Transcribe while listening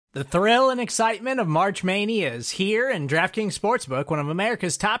The thrill and excitement of March Mania is here, and DraftKings Sportsbook, one of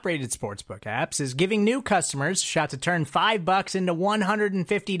America's top-rated sportsbook apps, is giving new customers a shot to turn $5 into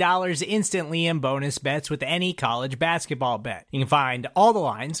 $150 instantly in bonus bets with any college basketball bet. You can find all the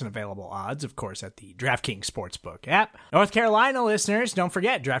lines and available odds, of course, at the DraftKings Sportsbook app. North Carolina listeners, don't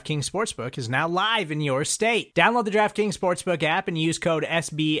forget, DraftKings Sportsbook is now live in your state. Download the DraftKings Sportsbook app and use code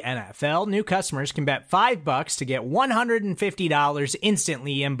SBNFL. New customers can bet $5 to get $150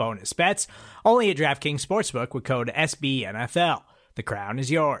 instantly in bonus bets, only at DraftKings Sportsbook with code SBNFL. The crown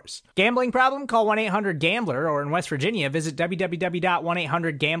is yours. Gambling problem? Call 1-800-GAMBLER, or in West Virginia, visit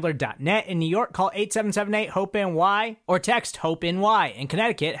www.1800gambler.net. In New York, call 877-8-HOPE-NY or text HOPE-NY. In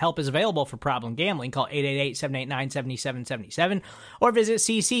Connecticut, help is available for problem gambling. Call 888-789-7777 or visit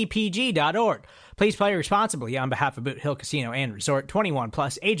ccpg.org. Please play responsibly on behalf of Boot Hill Casino and Resort. 21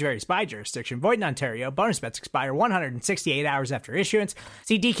 plus, age varies by jurisdiction. Void in Ontario. Bonus bets expire 168 hours after issuance.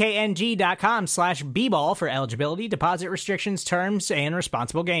 See dkng.com/bball for eligibility, deposit restrictions, terms, and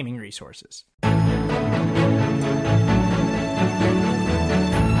responsible gaming resources.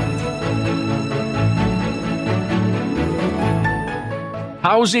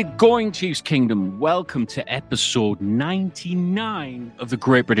 How's it going, Chiefs Kingdom? Welcome to episode 99 of the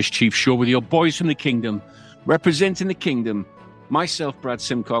Great British Chiefs Show with your boys from the Kingdom, representing the Kingdom, myself, Brad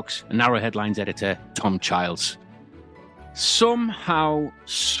Simcox, and Narrow Headlines editor, Tom Childs. Somehow,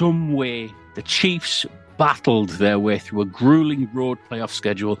 someway, the Chiefs battled their way through a grueling road playoff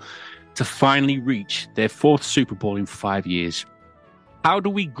schedule to finally reach their fourth Super Bowl in 5 years. How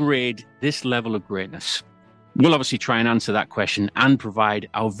do we grade this level of greatness? We'll obviously try and answer that question and provide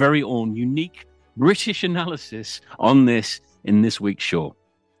our very own unique British analysis on this in this week's show.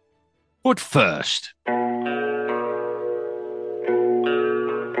 But first,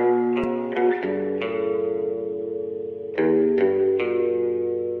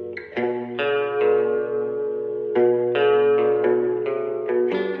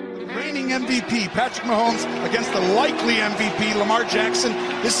 MVP Patrick Mahomes against the likely MVP Lamar Jackson.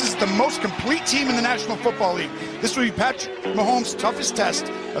 This is the most complete team in the National Football League. This will be Patrick Mahomes' toughest test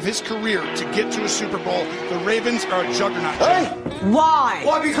of his career to get to a Super Bowl. The Ravens are a juggernaut. Hey, why?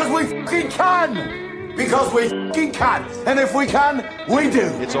 Why? Because we fucking can. Because we fucking can. And if we can, we do.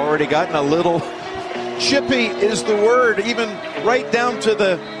 It's already gotten a little chippy is the word, even right down to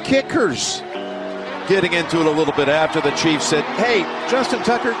the kickers. Getting into it a little bit after the Chiefs said, hey, Justin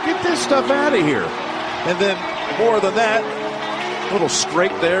Tucker, get this stuff out of here. And then more than that, a little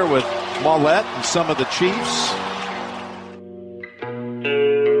scrape there with Mollett and some of the Chiefs.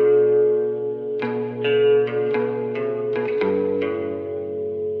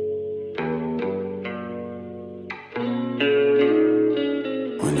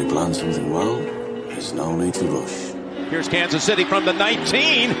 When you plan something well, there's no need to rush. Here's Kansas City from the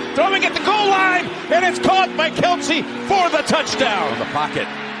 19, throwing at the goal line, and it's caught by Kelce for the touchdown. The pocket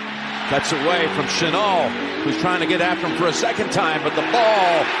cuts away from Chenal, who's trying to get after him for a second time, but the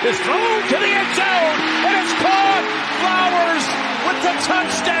ball is thrown to the end zone, and it's caught. Flowers with the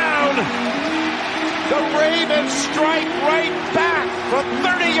touchdown. The Ravens strike right back from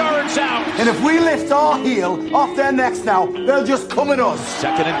 30 yards out. And if we lift our heel off their necks now, they'll just come at us.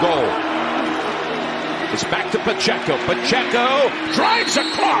 Second and goal. It's back to Pacheco. Pacheco drives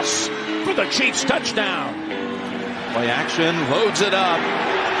across for the Chiefs touchdown. Play action, loads it up.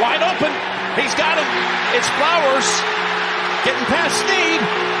 Wide open. He's got him. It's Flowers getting past Snead.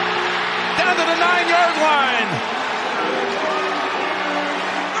 Down to the 9-yard line.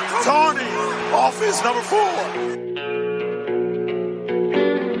 Tarney off his number 4.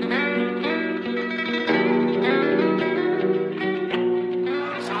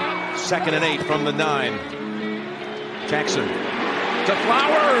 Second and 8 from the 9. Jackson to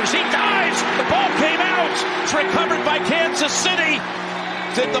Flowers. He dives. The ball came out. It's recovered by Kansas City.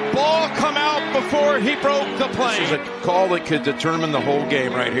 Did the ball come out before he broke the plane? This is a call that could determine the whole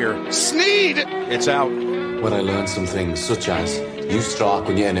game right here. Snead! It's out. When I learned some things, such as you strike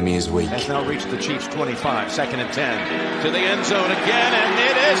when your enemy is weak. Has now reached the Chiefs' 25. Second and 10. To the end zone again, and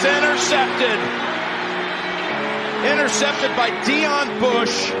it is intercepted. Intercepted by Deion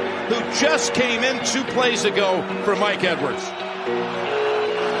Bush, who just came in 2 plays ago for Mike Edwards.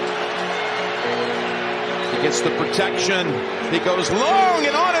 He gets the protection. He goes long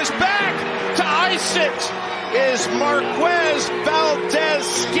and on his back to ice it is Marquez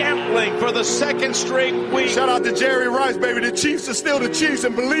Valdez-Scantling for the second straight week. Shout out to Jerry Rice, baby. The Chiefs are still the Chiefs,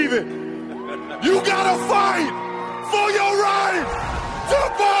 and believe it. You gotta fight for your right to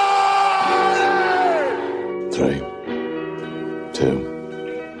party! 3,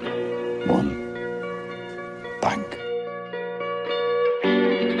 2, 1, bang.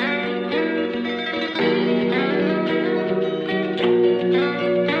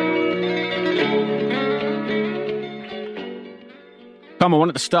 Tom, I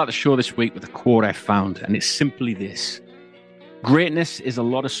wanted to start the show this week with a quote I found, and it's simply this. Greatness is a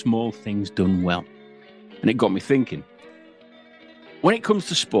lot of small things done well. And it got me thinking. When it comes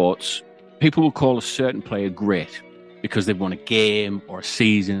to sports, people will call a certain player great because they've won a game or a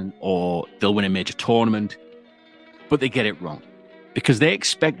season or they'll win a major tournament, but they get it wrong because they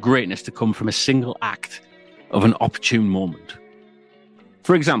expect greatness to come from a single act of an opportune moment.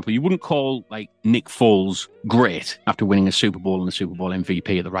 For example, you wouldn't call Nick Foles great after winning a Super Bowl and the Super Bowl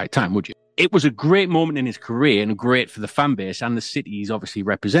MVP at the right time, would you? It was a great moment in his career and great for the fan base and the city he's obviously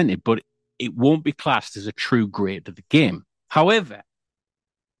represented, but it won't be classed as a true great of the game. However,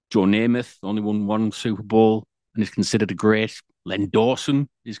 Joe Namath only won one Super Bowl and is considered a great. Len Dawson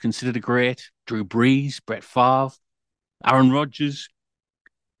is considered a great. Drew Brees, Brett Favre, Aaron Rodgers.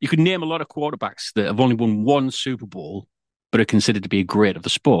 You could name a lot of quarterbacks that have only won one Super Bowl but are considered to be a great of the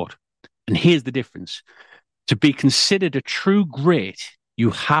sport. And here's the difference. To be considered a true great,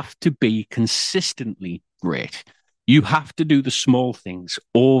 you have to be consistently great. You have to do the small things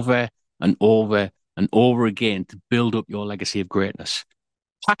over and over and over again to build up your legacy of greatness.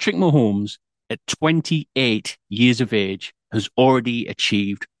 Patrick Mahomes, at 28 years of age, has already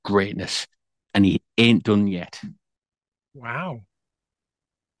achieved greatness, and he ain't done yet. Wow.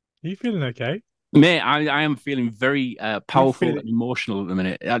 Are you feeling okay? Mate, I am feeling very powerful and emotional at the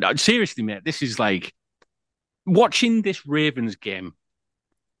minute. Seriously, mate, this is like... Watching this Ravens game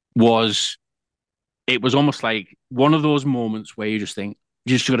was almost like one of those moments where you just think,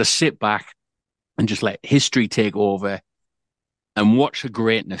 you just got to sit back and just let history take over and watch the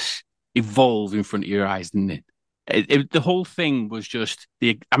greatness evolve in front of your eyes, didn't it? The whole thing was just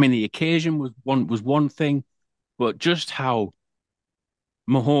the occasion was one thing, but just how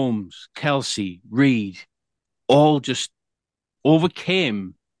Mahomes, Kelsey, Reed all just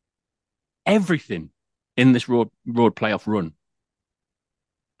overcame everything in this road playoff run.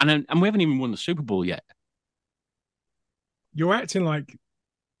 And we haven't even won the Super Bowl yet. You're acting like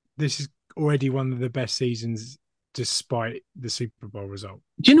this is already one of the best seasons despite the Super Bowl result.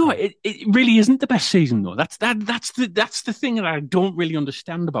 Do you know, it really isn't the best season, though. That's the thing that I don't really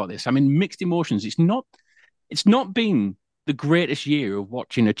understand about this. I mean, mixed emotions. It's not been the greatest year of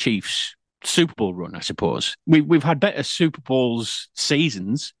watching a Chiefs Super Bowl run, I suppose. We've had better Super Bowls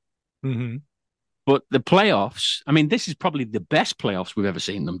seasons, but the playoffs, I mean, this is probably the best playoffs we've ever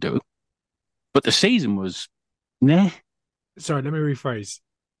seen them do. But the season was, nah. Sorry, let me rephrase.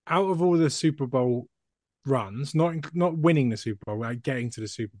 Out of all the Super Bowl runs, not winning the Super Bowl, like getting to the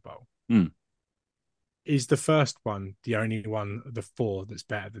Super Bowl, is the first one the only one of the four that's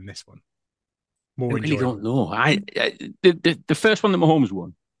better than this one? More I really don't know. The first one that Mahomes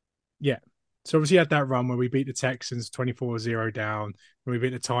won. Yeah. So obviously you had that run where we beat the Texans 24-0 down, when we beat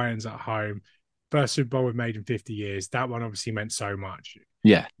the Titans at home. First Super Bowl we've made in 50 years. That one obviously meant so much.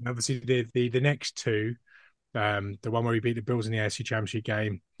 Yeah. And obviously the next two, the one where we beat the Bills in the AFC Championship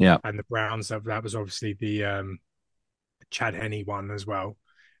game, and the Browns, that was obviously the Chad Henne one as well.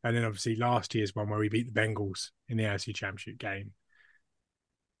 And then obviously last year's one where we beat the Bengals in the AFC Championship game.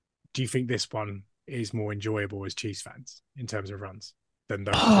 Do you think this one is more enjoyable as Chiefs fans in terms of runs than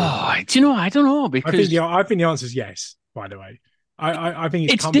those? Do you know? I don't know, because I think the answer is yes. By the way, I think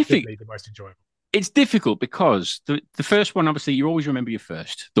it's comfortably the most enjoyable. It's difficult because the first one, obviously, you always remember your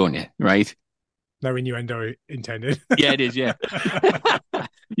first, don't you? Right? No innuendo intended. Yeah, it is. Yeah,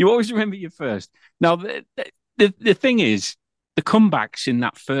 you always remember your first. Now, the thing is, the comebacks in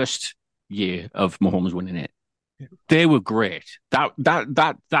that first year of Mahomes winning it, they were great.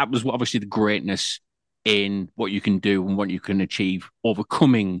 That was obviously the greatness in what you can do and what you can achieve,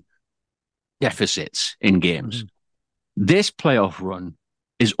 overcoming deficits in games. This playoff run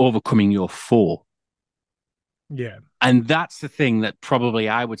is overcoming your foe. Yeah. And that's the thing that probably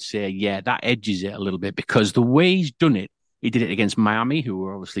I would say, that edges it a little bit, because the way he's done it, he did it against Miami, who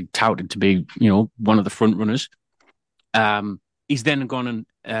were obviously touted to be, one of the front runners. He's then gone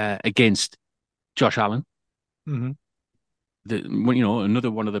against Josh Allen,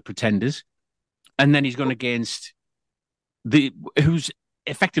 another one of the pretenders, and then he's gone against who's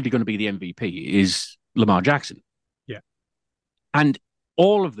effectively going to be the MVP is Lamar Jackson. Yeah, and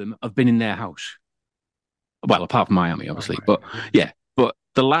all of them have been in their house. Well, apart from Miami, obviously, but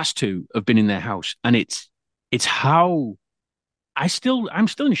the last two have been in their house, and it's how I'm still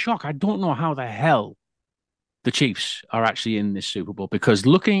in shock. I don't know how the hell the Chiefs are actually in this Super Bowl, because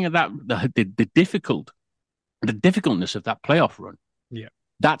looking at that, the difficultness of that playoff run,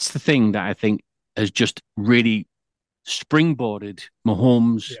 that's the thing that I think has just really springboarded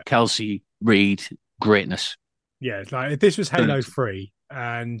Mahomes, Kelsey, Reed greatness. Yeah, it's like if this was Halo 3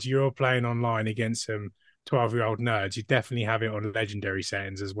 and you're playing online against some 12-year-old nerds, you definitely have it on legendary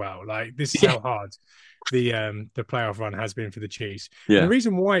settings as well. Like, this is how hard the playoff run has been for the Chiefs. Yeah. And the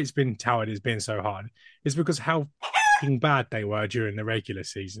reason why it's been touted as being so hard is because how bad they were during the regular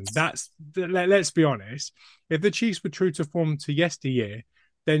season. Let's be honest. If the Chiefs were true to form to yesteryear,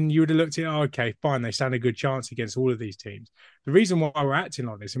 then you would have looked at, okay, fine, they stand a good chance against all of these teams. The reason why we're acting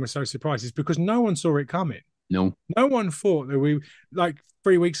like this and we're so surprised is because no one saw it coming. No one thought that we, like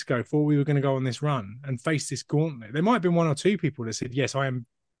 3 weeks ago, thought we were going to go on this run and face this gauntlet. There might have been one or two people that said, yes, I am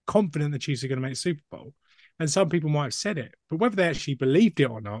confident the Chiefs are going to make the Super Bowl. And some people might have said it, but whether they actually believed it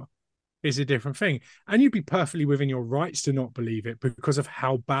or not is a different thing. And you'd be perfectly within your rights to not believe it because of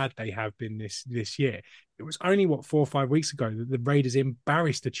how bad they have been this year. It was only, 4 or 5 weeks ago that the Raiders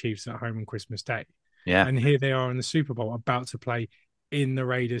embarrassed the Chiefs at home on Christmas Day. Yeah. And here they are in the Super Bowl about to play in the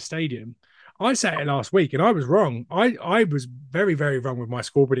Raiders Stadium. I said it last week, and I was wrong. I was very, very wrong with my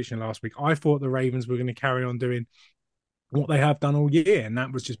score prediction last week. I thought the Ravens were going to carry on doing what they have done all year, and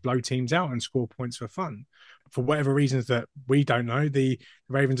that was just blow teams out and score points for fun. For whatever reasons that we don't know, the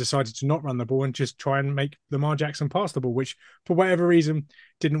Ravens decided to not run the ball and just try and make Lamar Jackson pass the ball, which for whatever reason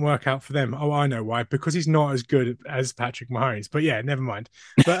didn't work out for them. Oh, I know why. Because he's not as good as Patrick Mahomes. But yeah, never mind.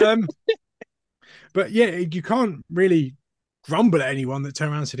 But but yeah, you can't really grumble at anyone that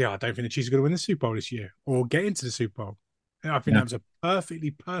turned around and said, yeah, I don't think the Chiefs are going to win the Super Bowl this year or get into the Super Bowl. And I think that was a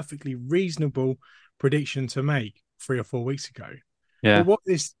perfectly reasonable prediction to make 3 or 4 weeks ago. Yeah. But what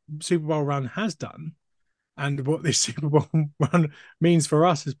this Super Bowl run has done, and what this Super Bowl run means for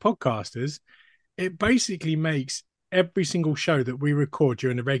us as podcasters, it basically makes every single show that we record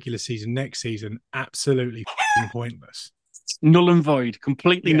during the regular season next season absolutely pointless. Null and void,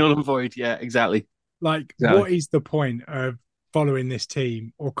 completely null and void. Yeah, exactly. Like, what is the point of following this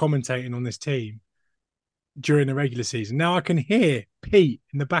team or commentating on this team during the regular season? Now I can hear Pete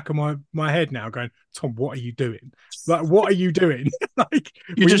in the back of my head now going, Tom, what are you doing? Like, what are you doing? Like,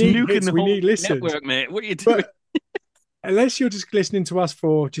 you're just nuking the whole network, mate. What are you doing? Unless you're just listening to us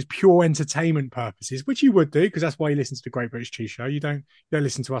for just pure entertainment purposes, which you would do, because that's why you listen to the Great British Cheese Show. You don't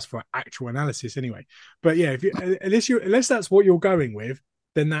listen to us for actual analysis anyway. But yeah, unless that's what you're going with,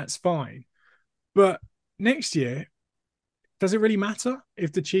 then that's fine. But next year, does it really matter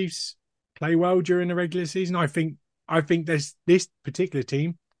if the Chiefs play well during the regular season? I think this particular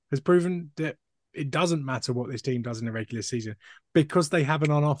team has proven that it doesn't matter what this team does in the regular season because they have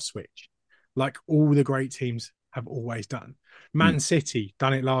an on-off switch, like all the great teams have always done. Man City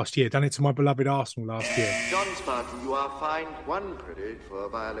done it last year, done it to my beloved Arsenal last year. John Spartan, you are fined 1 credit for a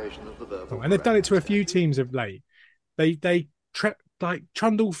violation of the verbal. And they've done it to a few teams of late. They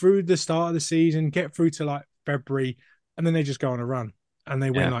trundle through the start of the season, get through to like February, and then they just go on a run and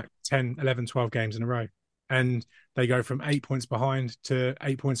they win like 10, 11, 12 games in a row. And they go from 8 points behind to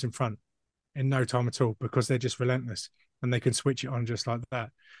 8 points in front in no time at all because they're just relentless and they can switch it on just like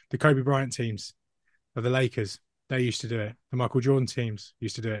that. The Kobe Bryant teams of the Lakers, they used to do it. The Michael Jordan teams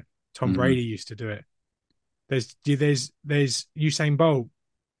used to do it. Tom Brady used to do it. There's Usain Bolt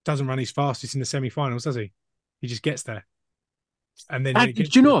doesn't run his fastest in the semi-finals, does he? He just gets there. And then do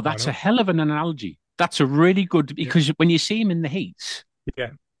you know, that's a hell of an analogy. That's a really good, because when you see him in the heats,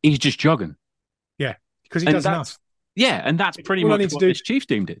 he's just jogging. Yeah, because he does enough. Yeah, and that's pretty much what this Chiefs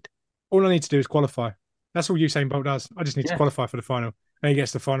team did. All I need to do is qualify. That's all Usain Bolt does. I just need to qualify for the final. And he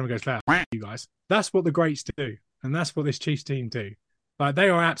gets to the final and goes, you guys. That's what the greats do. And that's what this Chiefs team do. Like, they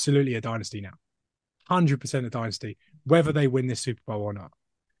are absolutely a dynasty now. 100% a dynasty, whether they win this Super Bowl or not.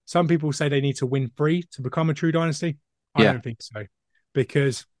 Some people say they need to win 3 to become a true dynasty. I don't think so.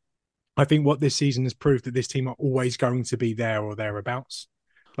 Because I think what this season has proved that this team are always going to be there or thereabouts.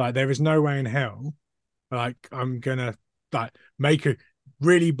 Like, there is no way in hell, like, I'm going to make a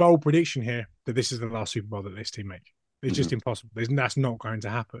really bold prediction here that this is the last Super Bowl that this team make. It's just impossible. That's not going to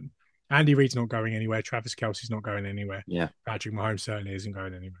happen. Andy Reid's not going anywhere. Travis Kelce's not going anywhere. Yeah. Patrick Mahomes certainly isn't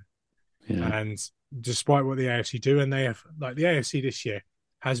going anywhere. Yeah. And despite what the AFC do, and they have, like, the AFC this year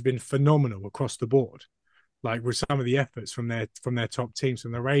has been phenomenal across the board. Like, with some of the efforts from their top teams,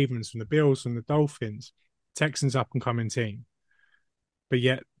 from the Ravens, from the Bills, from the Dolphins, Texans up and coming team. But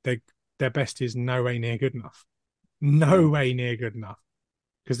yet their best is no way near good enough. No way near good enough.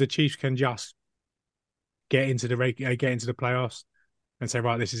 Because the Chiefs can just get into the playoffs and say,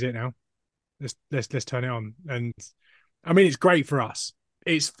 right, this is it now. Let's turn it on. And I mean, it's great for us.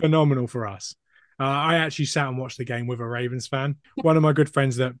 It's phenomenal for us. I actually sat and watched the game with a Ravens fan. One of my good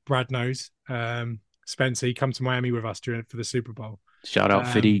friends that Brad knows, Spencer, he come to Miami with us for the Super Bowl. Shout out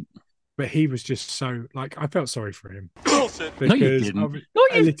Fiddy. but he was just so like I felt sorry for him. Bullshit. No, you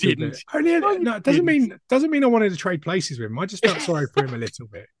didn't. No, it doesn't mean I wanted to trade places with him. I just felt sorry for him a little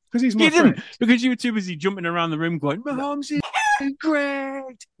bit because he's my friend. Because you were too busy jumping around the room going, "Mahomes is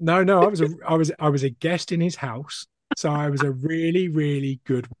great." No, I was a guest in his house, so I was a really, really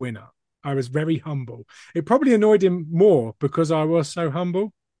good winner. I was very humble. It probably annoyed him more because I was so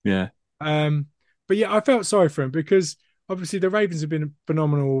humble. Yeah. But yeah, I felt sorry for him because obviously the Ravens have been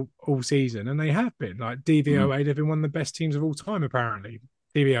phenomenal all season, and they have been. Like DVOA, they've been one of the best teams of all time, apparently.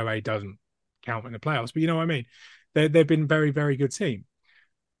 DVOA doesn't count in the playoffs, but you know what I mean? They've been a very, very good team.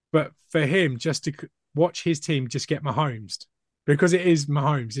 But for him, just to watch his team just get Mahomes, because it is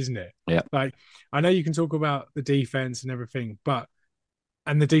Mahomes, isn't it? Yeah. Like, I know you can talk about the defense and everything,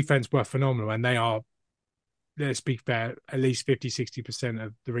 and the defense were phenomenal, and they are, let's be fair, at least 50-60%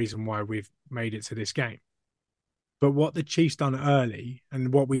 of the reason why we've made it to this game. But what the Chiefs done early,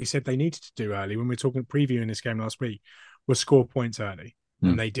 and what we said they needed to do early when we were talking previewing this game last week, was score points early.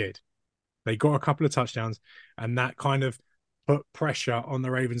 And they did. They got a couple of touchdowns, and that kind of put pressure on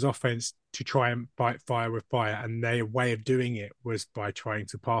the Ravens offense to try and fight fire with fire. And their way of doing it was by trying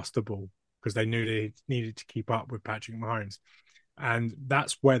to pass the ball because they knew they needed to keep up with Patrick Mahomes. And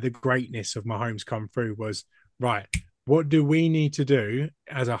that's where the greatness of Mahomes come through was, right, what do we need to do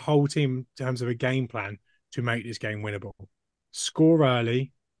as a whole team in terms of a game plan to make this game winnable? Score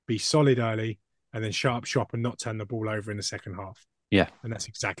early, be solid early, and then shut up shop and not turn the ball over in the second half. Yeah. And that's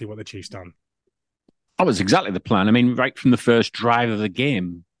exactly what the Chiefs done. That was exactly the plan. I mean, right from the first drive of the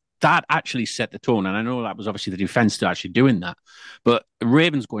game, that actually set the tone. And I know that was obviously the defense to actually doing that. But the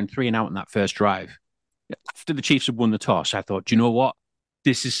Ravens going 3 and out in that first drive, after the Chiefs had won the toss, I thought, do you know what?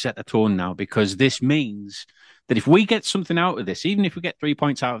 This has set the tone now, because this means that if we get something out of this, even if we get 3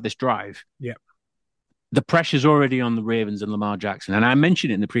 points out of this drive, the pressure's already on the Ravens and Lamar Jackson. And I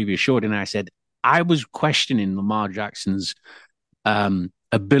mentioned it in the previous show, and I said, I was questioning Lamar Jackson's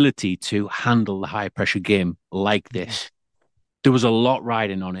ability to handle the high pressure game like this. There was a lot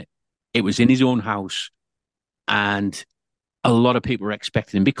riding on it. It was in his own house, and a lot of people were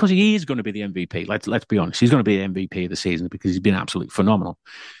expecting him, because he is going to be the MVP. Let's be honest. He's going to be the MVP of the season because he's been absolutely phenomenal.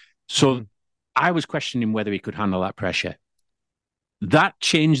 So I was questioning whether he could handle that pressure. That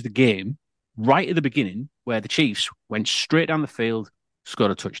changed the game right at the beginning, where the Chiefs went straight down the field,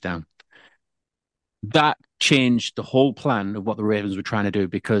 scored a touchdown. That changed the whole plan of what the Ravens were trying to do,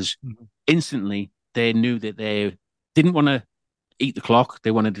 because instantly they knew that they didn't want to eat the clock. They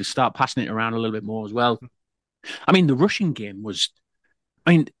wanted to start passing it around a little bit more as well. I mean, the rushing game was,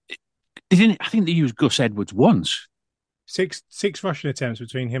 I think they used Gus Edwards once. Six rushing attempts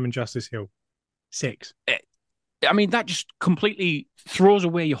between him and Justice Hill. 6. I mean, that just completely throws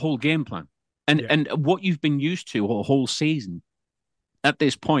away your whole game plan. And what you've been used to a whole season at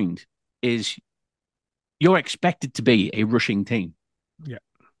this point is you're expected to be a rushing team. Yeah.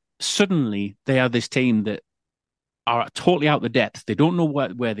 Suddenly, they are this team that are totally out the depth. They don't know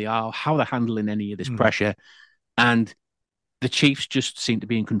where they are, how they're handling any of this pressure. And the Chiefs just seem to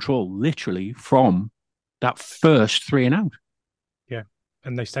be in control, literally, from that first 3 and out. Yeah.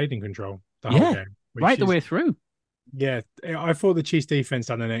 And they stayed in control the whole game. Right the way through. Yeah. I thought the Chiefs defense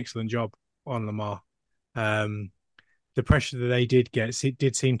done an excellent job on Lamar. The pressure that they did get, it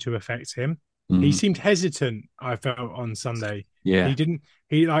did seem to affect him. He seemed hesitant, I felt, on Sunday. Yeah.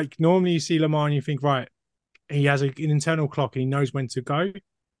 He normally you see Lamar and you think, right, he has an internal clock and he knows when to go.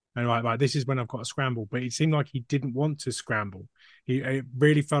 And right, this is when I've got to scramble. But it seemed like he didn't want to scramble. It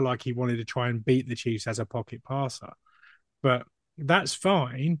really felt like he wanted to try and beat the Chiefs as a pocket passer. But that's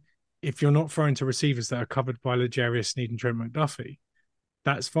fine if you're not throwing to receivers that are covered by L'Jarius Sneed and Trent McDuffie.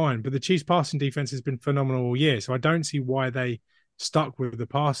 That's fine. But the Chiefs passing defense has been phenomenal all year. So I don't see why they stuck with the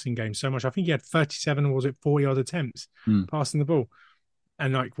passing game so much. I think he had 37, or was it 40 odd attempts passing the ball?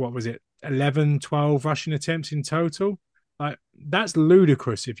 And what was it? 11, 12 rushing attempts in total. That's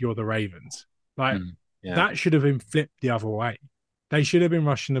ludicrous if you're the Ravens. That should have been flipped the other way. They should have been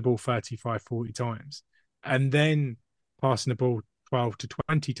rushing the ball 35, 40 times and then passing the ball 12 to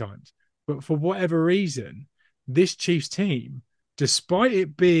 20 times. But for whatever reason, this Chiefs team, despite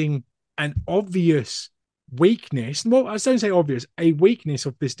it being an obvious weakness, well, I don't say obvious, a weakness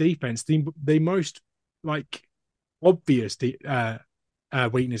of this defense, the most obvious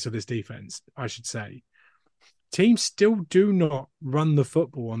weakness of this defense, I should say, teams still do not run the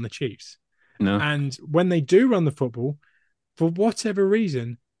football on the Chiefs. No. And when they do run the football, for whatever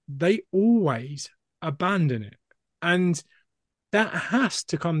reason, they always abandon it. And that has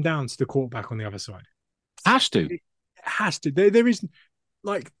to come down to the quarterback on the other side. Has to. It has to. There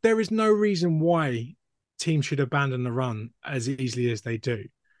is no reason why teams should abandon the run as easily as they do.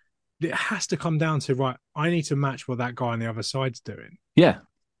 it has to come down to, right, I need to match what that guy on the other side's doing. Yeah.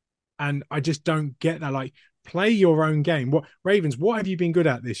 And I just don't get that. Like, play your own game. What Ravens, what have you been good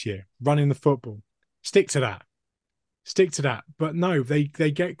at this year? Running the football. Stick to that. But no, they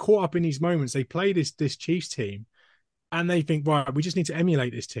get caught up in these moments. They play this Chiefs team and they think, right, we just need to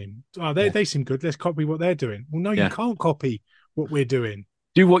emulate this team. Oh, they seem good. Let's copy what they're doing. Well, no, you can't copy what we're doing.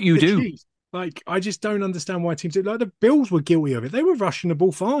 Do what you do. Chiefs, like, I just don't understand why teams do. Like, the Bills were guilty of it. They were rushing the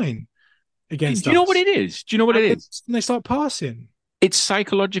ball fine against us. Do you know what it is? And they start passing. It's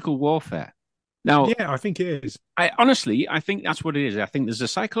psychological warfare. Now, yeah, I think it is. I think that's what it is. I think there's a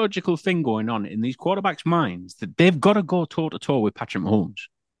psychological thing going on in these quarterbacks' minds that they've got to go toe to toe with Patrick Mahomes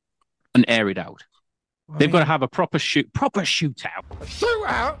and air it out. They've got to have a proper shootout. A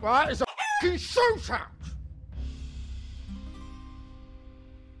shootout, right? It's a fucking shootout.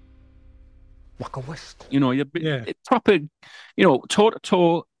 Like a West. Proper, toe to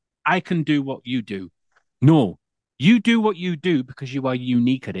toe. I can do what you do. No. You do what you do because you are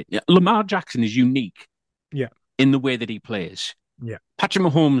unique at it. Lamar Jackson is unique in the way that he plays. Yeah. Patrick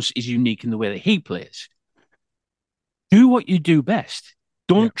Mahomes is unique in the way that he plays. Do what you do best.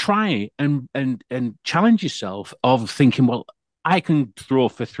 Don't try and challenge yourself of thinking, well, I can throw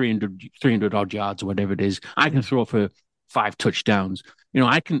for 300 odd yards or whatever it is. I can throw for 5 touchdowns.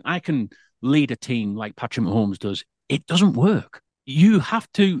 I can lead a team like Patrick Mahomes does. It doesn't work. You have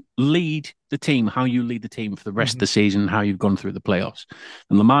to lead the team how you lead the team for the rest of the season, how you've gone through the playoffs.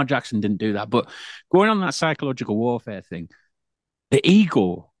 And Lamar Jackson didn't do that. But going on that psychological warfare thing, the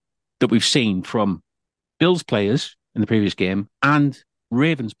ego that we've seen from Bills players in the previous game and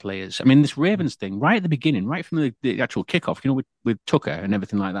Ravens players. I mean, this Ravens thing, right at the beginning, right from the actual kickoff, with Tucker and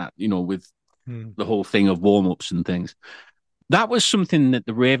everything like that, with the whole thing of warm-ups and things. That was something that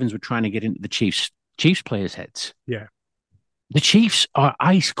the Ravens were trying to get into the Chiefs players' heads. Yeah. The Chiefs are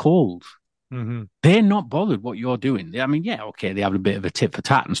ice cold. Mm-hmm. They're not bothered what you're doing. I mean, yeah, okay, they have a bit of a tit for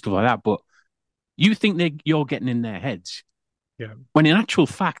tat and stuff like that, but you think you're getting in their heads. Yeah. When in actual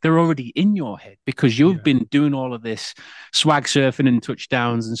fact, they're already in your head because you've been doing all of this swag surfing and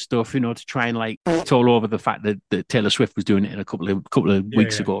touchdowns and stuff, to try and it's all over the fact that Taylor Swift was doing it a couple of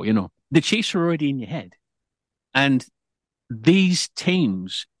weeks ago. The Chiefs are already in your head, and these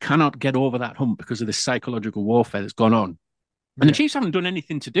teams cannot get over that hump because of the psychological warfare that's gone on. And the Chiefs haven't done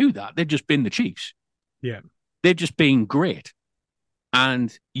anything to do that. They've just been the Chiefs. Yeah. They've just been great.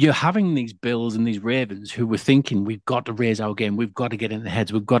 And you're having these Bills and these Ravens who were thinking, we've got to raise our game. We've got to get in their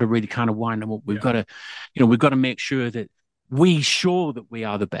heads. We've got to really kind of wind them up. We've got to, we've got to make sure that we show that we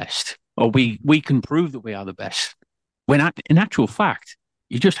are the best, or we can prove that we are the best. When in actual fact,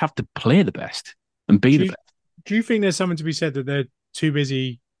 you just have to play the best and be the best. Do you think there's something to be said that they're too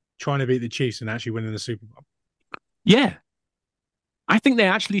busy trying to beat the Chiefs and actually winning the Super Bowl? Yeah. I think they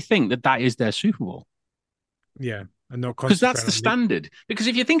actually think that is their Super Bowl. Yeah, and not because that's the standard. Because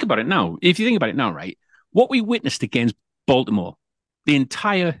if you think about it now, right, what we witnessed against Baltimore, the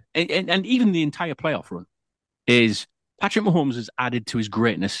entire and even the entire playoff run, is Patrick Mahomes has added to his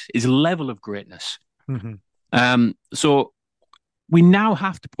greatness, his level of greatness. Mm-hmm. So we now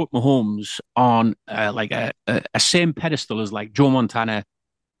have to put Mahomes on a same pedestal as like Joe Montana,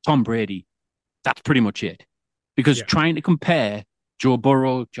 Tom Brady. That's pretty much it. Because trying to compare Joe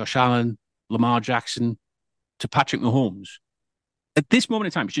Burrow, Josh Allen, Lamar Jackson to Patrick Mahomes, at this moment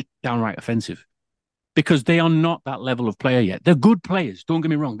in time, it's just downright offensive because they are not that level of player yet. They're good players. Don't get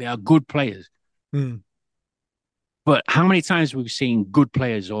me wrong. They are good players. Mm. But how many times have we seen good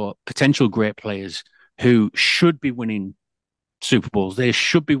players or potential great players who should be winning Super Bowls, they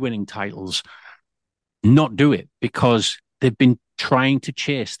should be winning titles, not do it because they've been trying to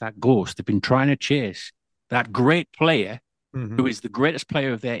chase that ghost. They've been trying to chase that great player who is the greatest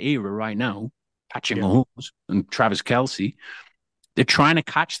player of their era right now, Patrick Mahomes and Travis Kelce. They're trying to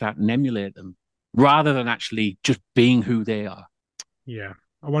catch that and emulate them rather than actually just being who they are. Yeah.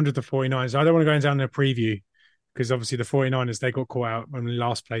 I wonder if the 49ers, I don't want to go down their preview because obviously the 49ers, they got caught out when we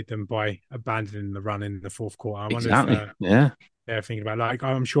last played them by abandoning the run in the fourth quarter. I wonder if they're thinking about,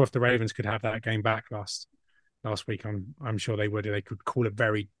 I'm sure if the Ravens could have that game back last week, I'm sure they would. They could call a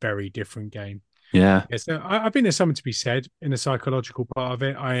very, very different game. Yeah. So I think there's something to be said in the psychological part of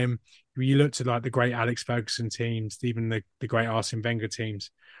it. You look to like the great Alex Ferguson teams, even the great Arsene Wenger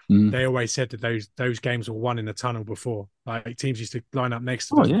teams. They always said that those games were won in the tunnle before. Like teams used to line up next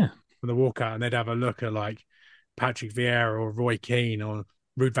to them from the walkout, and they'd have a look at like Patrick Vieira or Roy Keane or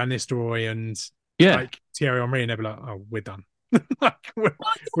Ruud van Nistelrooy and like Thierry Henry, and they'd be like, "Oh, we're done.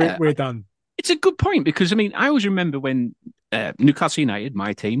 we're done." It's a good point because I always remember when Newcastle United,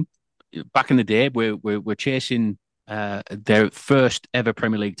 my team, back in the day, we're chasing their first ever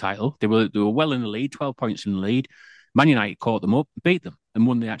Premier League title. They were well in the lead, 12 points in the lead. Man United caught them up, beat them, and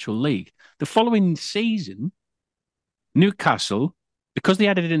won the actual league. The following season, Newcastle, because they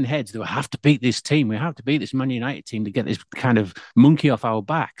had it in heads, they would have to beat this team. We have to beat this Man United team to get this kind of monkey off our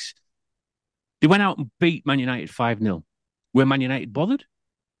backs. They went out and beat Man United 5-0. Were Man United bothered?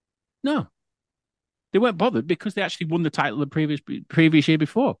 No. They weren't bothered because they actually won the title the previous year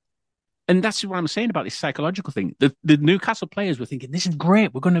before. And that's what I'm saying about this psychological thing. The Newcastle players were thinking, this is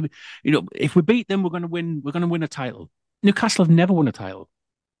great. We're going to, if we beat them, we're going to win a title. Newcastle have never won a title.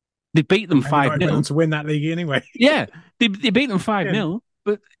 They beat them 5-0 to win that league anyway. Yeah, they beat them 5-0.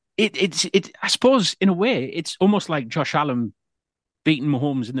 But it's I suppose in a way it's almost like Josh Allen beating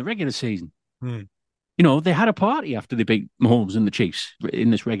Mahomes in the regular season. They had a party after they beat Mahomes and the Chiefs in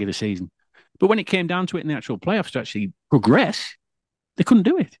this regular season. But when it came down to it in the actual playoffs to actually progress, they couldn't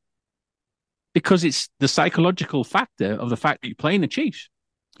do it. Because it's the psychological factor of the fact that you're playing the Chiefs.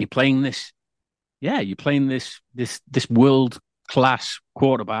 You're playing this world-class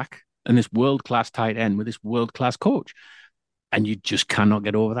quarterback and this world-class tight end with this world-class coach. And you just cannot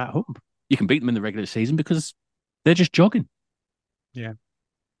get over that hump. You can beat them in the regular season because they're just jogging. Yeah.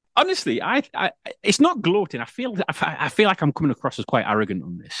 Honestly, I it's not gloating. I feel like I'm coming across as quite arrogant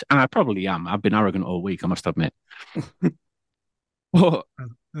on this, and I probably am. I've been arrogant all week, I must admit. But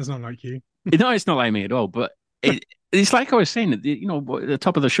that's not like you. No, it's not like me at all. But it's like I was saying at the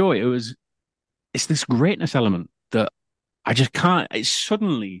top of the show. It's this greatness element that I just can't. It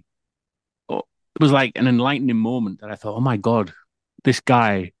suddenly it was like an enlightening moment that I thought, oh my God, this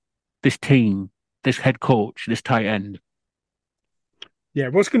guy, this team, this head coach, this tight end. Yeah,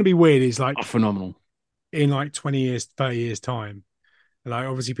 what's going to be weird is like phenomenal. In like 20 years, 30 years time, like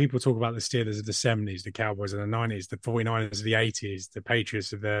obviously people talk about the Steelers of the 70s, the Cowboys of the 90s, the 49ers of the 80s, the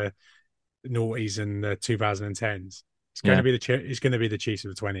Patriots of the noughties and the 2010s. It's going to be the Chiefs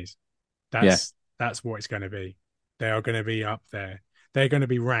of the 20s. That's what it's going to be. They are going to be up there. They're going to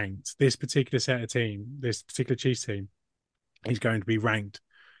be ranked. This particular Chiefs team is going to be ranked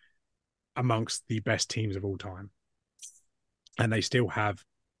amongst the best teams of all time. And they still have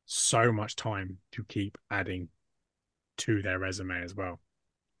so much time to keep adding to their resume as well.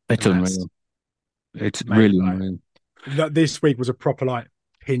 It's unreal. It's really unreal. This week was a proper like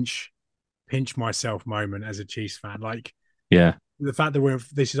pinch myself moment as a Chiefs fan. Like, yeah, the fact that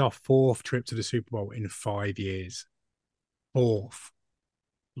this is our 4th trip to the Super Bowl in 5 years. 4th.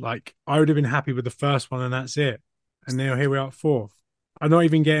 Like, I would have been happy with the first one and that's it. And now here we are at 4th. I'm not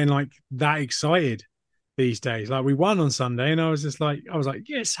even getting like that excited these days. Like, we won on Sunday and I was like,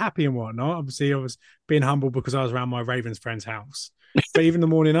 yes, happy and whatnot. Obviously I was being humble because I was around my Ravens friend's house. But even the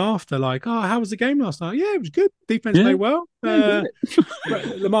morning after, like, oh, how was the game last night? Yeah, it was good. Defense played well.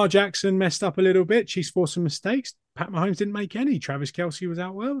 Lamar Jackson messed up a little bit. Chiefs forced some mistakes. Pat Mahomes didn't make any. Travis Kelce was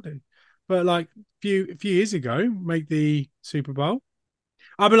out welding. But like a few years ago, make the Super Bowl,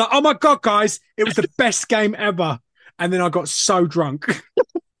 I'd be like, oh my God, guys, it was the best game ever. And then I got so drunk.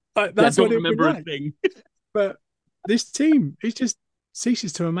 Like, that's what it would be like. Thing. But this team, it just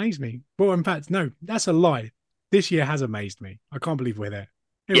ceases to amaze me. Well, in fact, no, that's a lie. This year has amazed me. I can't believe we're there.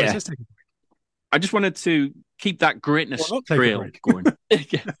 Anyways, let's take a break. I just wanted to keep that greatness trail going.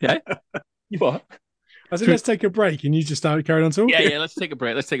 Yeah. You what? I said, let's take a break, and you just started carrying on talking. Yeah, let's take a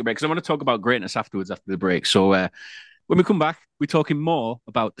break. Because I want to talk about greatness after the break. So when we come back, we're talking more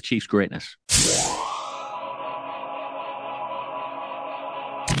about the Chiefs' greatness.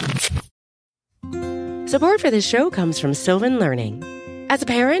 Support for this show comes from Sylvan Learning. As a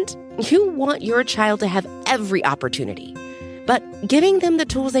parent, you want your child to have every opportunity. But giving them the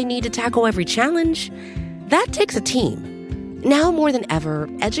tools they need to tackle every challenge, that takes a team. Now more than ever,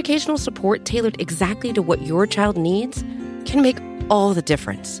 educational support tailored exactly to what your child needs can make all the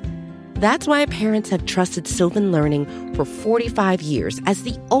difference. That's why parents have trusted Sylvan Learning for 45 years as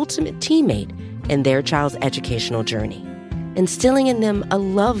the ultimate teammate in their child's educational journey, instilling in them a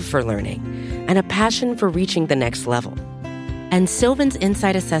love for learning and a passion for reaching the next level. And Sylvan's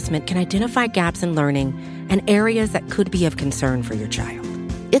Insight Assessment can identify gaps in learning and areas that could be of concern for your child.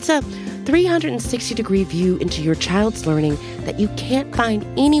 It's a 360-degree view into your child's learning that you can't find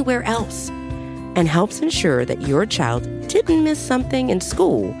anywhere else, and helps ensure that your child didn't miss something in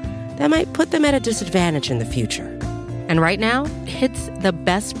school that might put them at a disadvantage in the future. And right now, it's the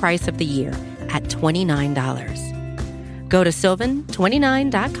best price of the year at $29. Go to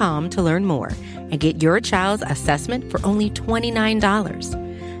sylvan29.com to learn more and get your child's assessment for only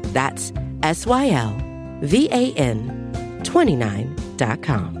 $29. That's SYLVAN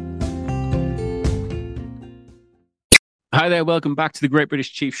 29.com. Hi there, welcome back to the Great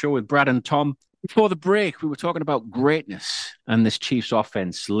British Chief Show with Brad and Tom. Before the break, we were talking about greatness and this Chiefs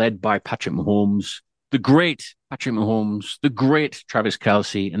offense led by Patrick Mahomes, the great Patrick Mahomes, the great Travis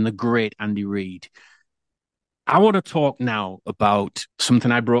Kelce, and the great Andy Reid. I want to talk now about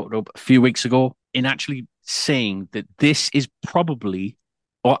something I brought up a few weeks ago in actually saying that this is probably,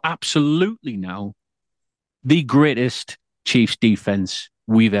 or absolutely now, the greatest Chiefs defense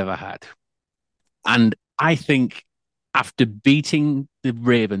we've ever had. And I think after beating the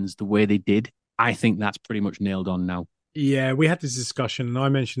Ravens the way they did, I think that's pretty much nailed on now. Yeah, we had this discussion, and I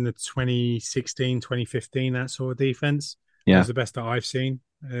mentioned the 2016, 2015, that sort of defense. Yeah. Was the best that I've seen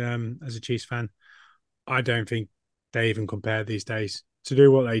as a Chiefs fan. I don't think they even compare these days to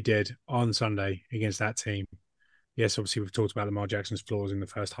do what they did on Sunday against that team. Yes, obviously, we've talked about Lamar Jackson's flaws in the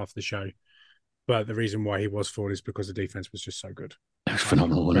first half of the show, but the reason why he was flawed is because the defense was just so good. It was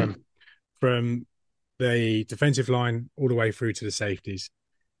phenomenal, wasn't it? From the defensive line all the way through to the safeties,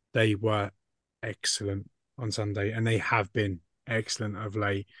 they were excellent on Sunday, and they have been excellent of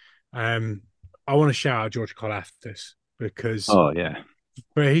late. I want to shout out George Karlaftis because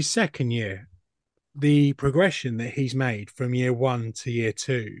for his second year, the progression that he's made from year 1 to year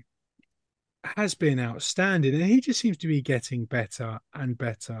 2 has been outstanding, and he just seems to be getting better and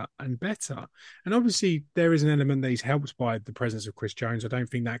better and better. And obviously, there is an element that he's helped by the presence of Chris Jones. I don't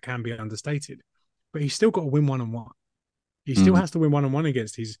think that can be understated, but he's still got to win 1-on-1. He still has to win 1-on-1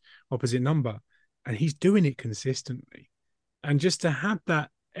 against his opposite number, and he's doing it consistently. And just to have that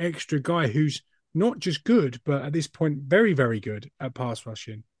extra guy who's not just good, but at this point, very, very good at pass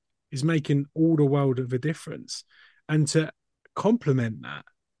rushing, is making all the world of a difference. And to complement that,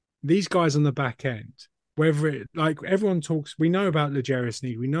 these guys on the back end, whether it, like everyone talks, we know about L'Jarius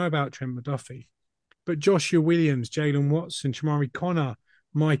Sneed, we know about Trent McDuffie, but Joshua Williams, Jalen Watson, Shamari Connor,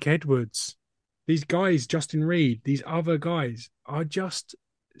 Mike Edwards, these guys, Justin Reed, these other guys are just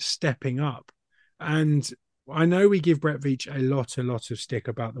stepping up. And I know we give Brett Veach a lot of stick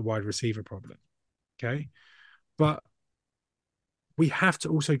about the wide receiver problem. Okay. But we have to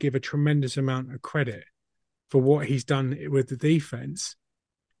also give a tremendous amount of credit for what he's done with the defense,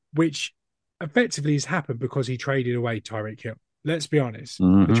 which effectively has happened because he traded away Tyreek Hill. Let's be honest.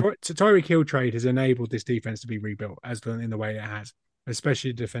 The Tyreek Hill trade has enabled this defense to be rebuilt in the way it has,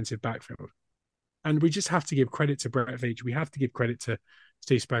 especially the defensive backfield. And we just have to give credit to Brett Veach. We have to give credit to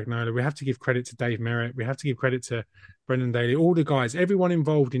Steve Spagnuolo. We have to give credit to Dave Merritt. We have to give credit to Brendan Daly. All the guys, everyone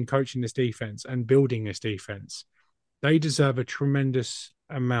involved in coaching this defense and building this defense, they deserve a tremendous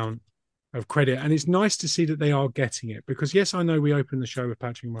amount of credit. And it's nice to see that they are getting it because, yes, I know we opened the show with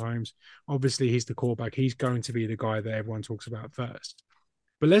Patrick Mahomes. Obviously, he's the quarterback. He's going to be the guy that everyone talks about first.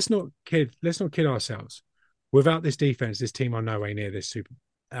 But let's not kid ourselves. Without this defense, this team are nowhere near this Super Bowl.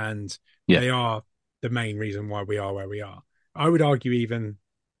 And they are the main reason why we are where we are. I would argue even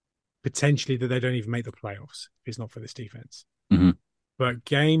potentially that they don't even make the playoffs if it's not for this defense. But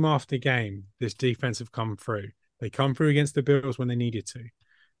game after game, this defense have come through. They come through against the Bills when they needed to.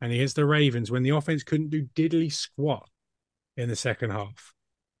 And against the Ravens, when the offense couldn't do diddly squat in the second half,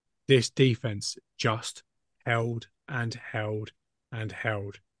 this defense just held and held and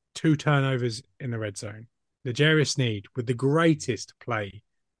held. 2 turnovers in the red zone. L'Jarius Sneed with the greatest play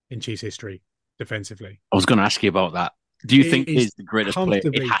in Chiefs history defensively. I was going to ask you about that. Do you think is the greatest play?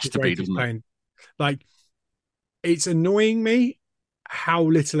 It has to be, doesn't it? Like, it's annoying me how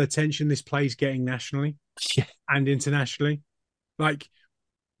little attention this play's getting nationally and internationally. Like,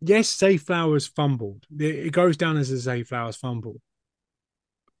 yes, Zay Flowers fumbled. It goes down as a Zay Flowers fumble.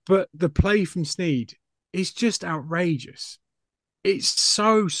 But the play from Sneed is just outrageous. It's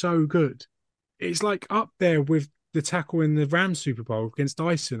so good. It's like up there with the tackle in the Rams Super Bowl against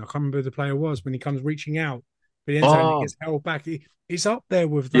Dyson. I can't remember who the player was when he comes reaching out. But the end zone, he gets held back. It's up there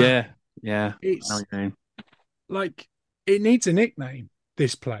with that. Yeah. It's like, it needs a nickname,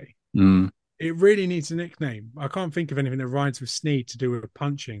 this play. It really needs a nickname. I can't think of anything that rhymes with Sneed to do with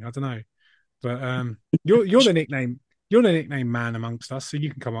punching. I don't know. But you're the nickname. You're the nickname man amongst us, so you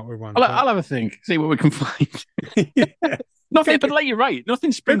can come up with one. I'll have a think, see what we can find. Nothing, but like you're right.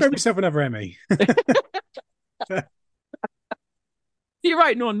 Nothing springs. Grab yourself another Emmy. You're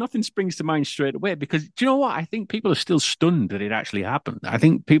right. No, nothing springs to mind straight away because do you know what? I think people are still stunned that it actually happened. I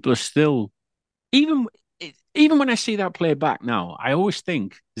think people are still, even when I see that play back now, I always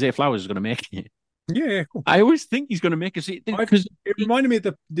think Zay Flowers is going to make it. Yeah, cool. I always think he's going to make it because it reminded me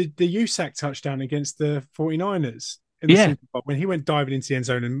of the USAC touchdown against the 49ers. In the Super Bowl, when he went diving into the end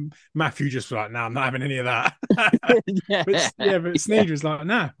zone and Matthew just was like, "No, I'm not having any of that." but Sneed was like,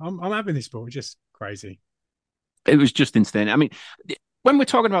 "No, I'm having this ball." Just crazy. It was just insane. I mean, when we're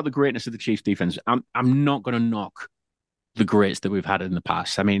talking about the greatness of the Chiefs defense, I'm not going to knock the greats that we've had in the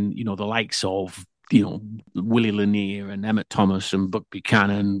past. I mean, the likes of, Willie Lanier and Emmett Thomas and Buck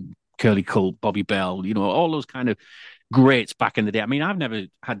Buchanan, Curly Culp, Bobby Bell, all those kind of greats back in the day. I mean, I've never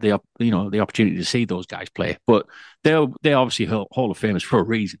had the opportunity to see those guys play, but they're obviously Hall of Famers for a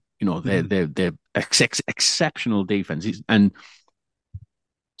reason. They're exceptional defenses, and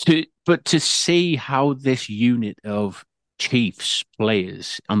to see how this unit of Chiefs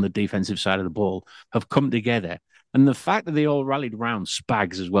players on the defensive side of the ball have come together. And the fact that they all rallied around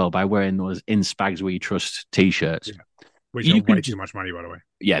Spags as well by wearing those In Spags We Trust t-shirts. Yeah. Which are way too much money, by the way.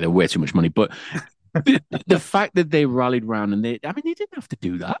 Yeah, they're way too much money. But the fact that they rallied around and they didn't have to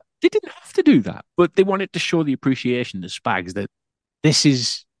do that. They didn't have to do that. But they wanted to show the appreciation to Spags that this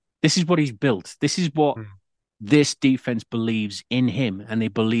is what he's built. This is what this defense believes in him. And they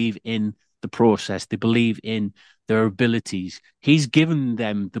believe in the process. They believe in their abilities. He's given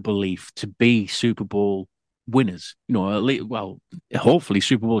them the belief to be Super Bowl winners, hopefully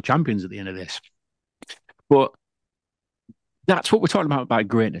Super Bowl champions at the end of this. But that's what we're talking about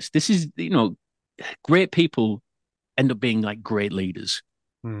greatness. This is, great people end up being like great leaders.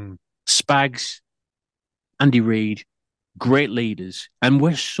 Spags, Andy Reid, great leaders. And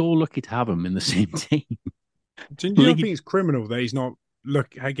we're so lucky to have them in the same team. Do you think it's criminal that he's not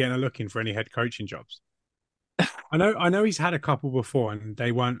looking for any head coaching jobs? I know he's had a couple before and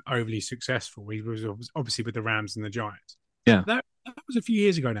they weren't overly successful. He was obviously with the Rams and the Giants. Yeah. That was a few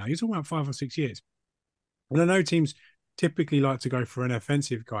years ago now. You're talking about 5 or 6 years. And I know teams typically like to go for an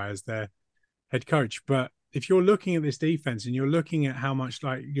offensive guy as their head coach. But if you're looking at this defense and you're looking at how much,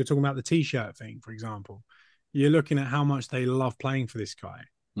 like you're talking about the T-shirt thing, for example, you're looking at how much they love playing for this guy.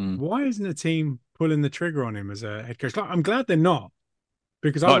 Why isn't a team pulling the trigger on him as a head coach? Like, I'm glad they're not.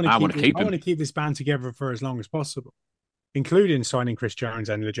 Because I want to keep this band together for as long as possible, including signing Chris Jones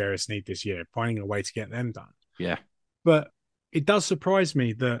and L'Jarius Sneed this year, finding a way to get them done. Yeah. But it does surprise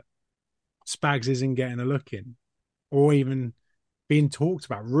me that Spags isn't getting a look in or even being talked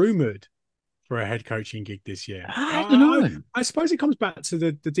about, rumoured for a head coaching gig this year. I don't know. I suppose it comes back to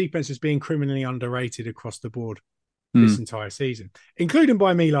the defense as being criminally underrated across the board this entire season, including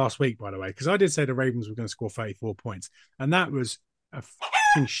by me last week, by the way, because I did say the Ravens were going to score 34 points, and that was a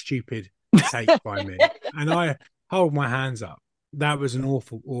fucking stupid take by me, and I hold my hands up. That was an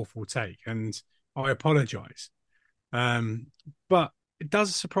awful take, and I apologize. But it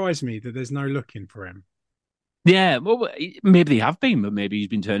does surprise me that there's no looking for him. Yeah, well, maybe they have been, but maybe he's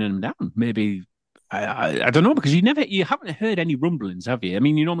been turning them down. Maybe I don't know, because you haven't heard any rumblings, have you? I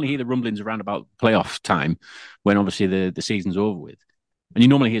mean, you normally hear the rumblings around about playoff time when obviously the season's over with. And you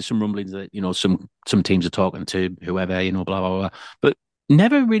normally hear some rumblings that, some teams are talking to whoever, blah, blah, blah. But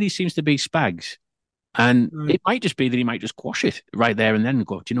never really seems to be Spags. And it might just be that he might just quash it right there and then and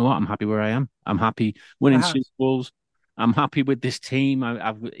go, do you know what? I'm happy where I am. I'm happy winning Super Bowls. I'm happy with this team.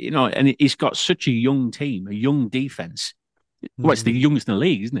 And he's got such a young team, a young defense. Well, it's the youngest in the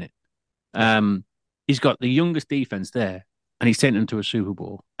league, isn't it? He's got the youngest defense there, and he's taken them to a Super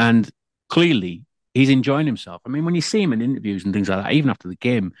Bowl. And clearly, he's enjoying himself. I mean, when you see him in interviews and things like that, even after the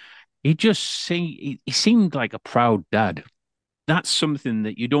game, he seemed like a proud dad. That's something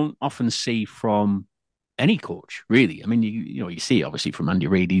that you don't often see from any coach, really. I mean, you see it obviously from Andy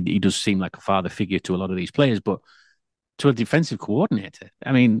Reid. He does seem like a father figure to a lot of these players, but to a defensive coordinator,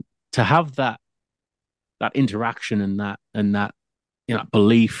 I mean, to have that interaction and that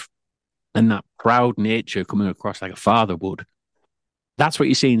belief and that proud nature coming across like a father would. That's what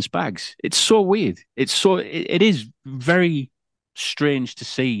you see in Spags. It's so weird. It is very strange to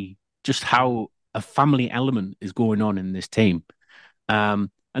see just how a family element is going on in this team. And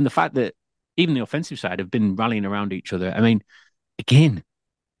the fact that even the offensive side have been rallying around each other. I mean, again,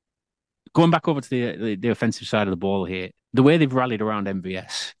 going back over to the offensive side of the ball here, the way they've rallied around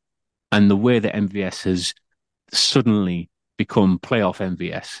MVS and the way that MVS has suddenly become playoff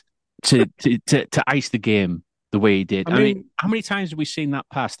MVS to ice the game the way he did. I mean, how many times have we seen that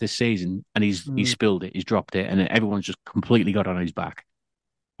pass this season and he's spilled it, he's dropped it, and everyone's just completely got on his back?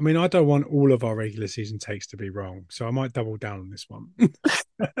 I mean, I don't want all of our regular season takes to be wrong, so I might double down on this one.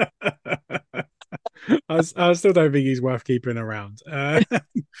 I still don't think he's worth keeping around. I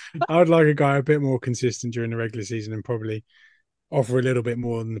would like a guy a bit more consistent during the regular season and probably offer a little bit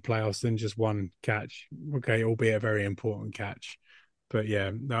more in the playoffs than just one catch. Okay, albeit a very important catch. But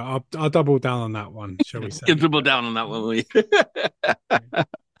yeah, no, I'll double down on that one, shall we say? Double down on that one, will you?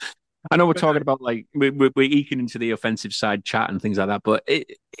 I know we're talking about like we're eking into the offensive side chat and things like that, but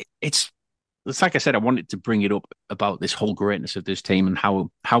it's like I said, I wanted to bring it up about this whole greatness of this team and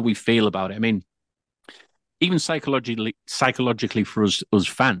how we feel about it. I mean, even psychologically for us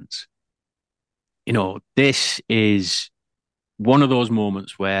fans, this is one of those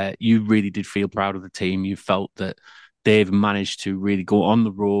moments where you really did feel proud of the team. You felt that they've managed to really go on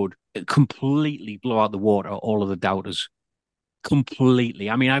the road, completely blow out the water all of the doubters. Completely.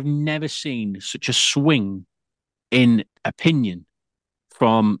 I mean, I've never seen such a swing in opinion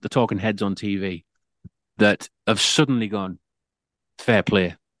from the talking heads on TV that have suddenly gone, fair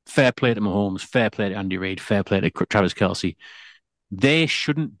play. Fair play to Mahomes, fair play to Andy Reid, fair play to Travis Kelce. They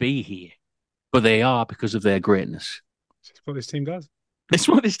shouldn't be here, but they are because of their greatness. That's what this team does. That's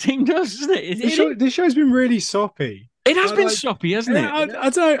what this team does, isn't it? This show's been really soppy. It has been soppy, hasn't it? I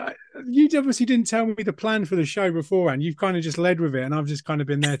don't know. You obviously didn't tell me the plan for the show beforehand. You've kind of just led with it, and I've just kind of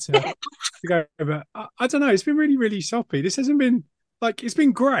been there to go. But I don't know. It's been really, really soppy. This hasn't been it's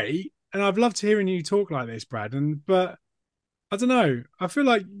been great, and I've loved hearing you talk like this, Brad. But I don't know. I feel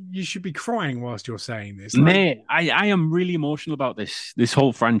like you should be crying whilst you're saying this. Mate, I am really emotional about this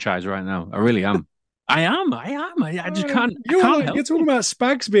whole franchise right now. I really am. I am. I just can't. You're talking about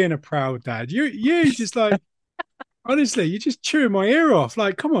Spags being a proud dad. You just honestly, you're just chewing my ear off.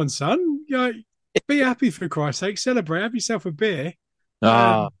 Like, come on, son. Be happy for Christ's sake. Celebrate. Have yourself a beer.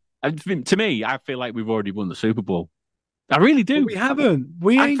 To me, I feel like we've already won the Super Bowl. I really do. But we haven't.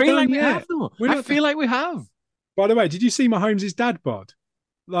 We ain't I feel done like yet. we have, though. I feel like we have. By the way, did you see Mahomes' dad bod?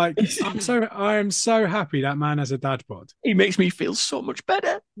 Like, I am so happy that man has a dad bod. He makes me feel so much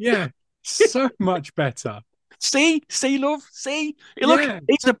better. Yeah, so much better. See, love, see. Look,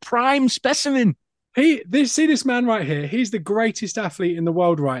 he's a prime specimen. See this man right here. He's the greatest athlete in the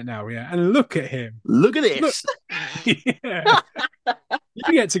world right now. Yeah, and look at him. Look at this. Yeah.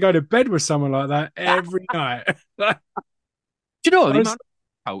 You get to go to bed with someone like that every night. Do you know the amount of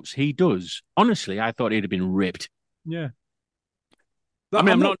workouts he does? Honestly, I thought he'd have been ripped. Yeah. I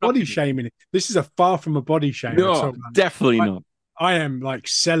mean, I'm not body shaming it. This is a far from a body shame. No, definitely not. I am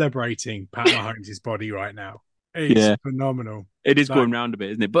celebrating Pat Mahomes' body right now. It's phenomenal. It is going round a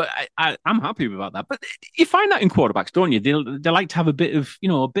bit, isn't it? But I'm happy about that. But you find that in quarterbacks, don't you? They like to have a bit of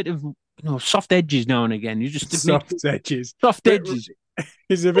soft edges now and again. You just soft edges.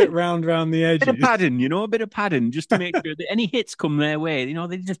 It's a bit round around the edges. A bit of padding, just to make sure that any hits come their way.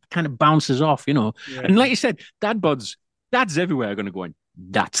 They just kind of bounces off. Yeah. And like you said, dads everywhere are going to go in.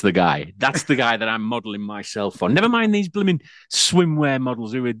 That's the guy. That's the guy that I'm modelling myself on. Never mind these blooming swimwear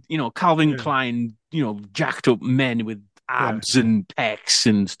models who are, Calvin Klein, jacked up men with abs and pecs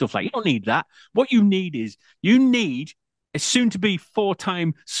and stuff like that. You don't need that. What you need is a soon-to-be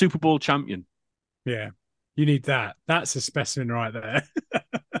 4-time Super Bowl champion. Yeah, you need that. That's a specimen right there.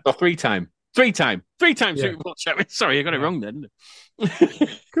 Or 3-time Super Bowl champion. Sorry, I got it wrong then.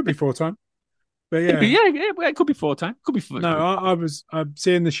 Could be 4-time. But yeah, it could be 4-time. Could be 4-time. No, I'm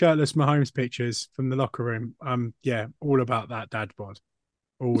seeing the shirtless Mahomes pictures from the locker room. All about that dad bod.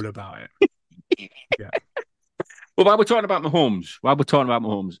 All about it. Yeah. Well, while we're talking about Mahomes,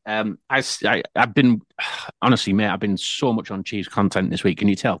 I've been honestly, mate, I've been so much on Chiefs content this week. Can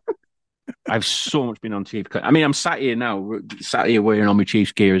you tell? I've so much been on Chiefs. I mean, I'm sat here wearing on my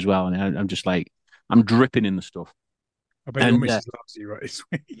Chiefs gear as well, and I'm just like, I'm dripping in the stuff. I bet your missus loves you right this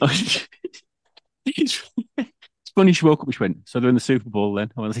week. It's funny she woke up and she went, so they're in the Super Bowl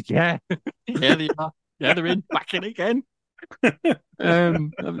then? I was like, yeah, they are. Yeah, they're back in again.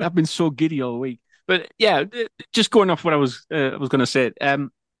 I've been so giddy all week. But yeah, just going off what I was going to say, I've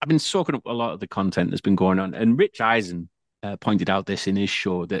been soaking up a lot of the content that's been going on. And Rich Eisen pointed out this in his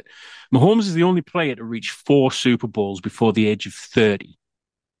show, that Mahomes is the only player to reach 4 Super Bowls before the age of 30.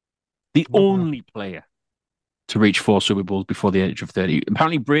 The only player to reach 4 Super Bowls before the age of 30.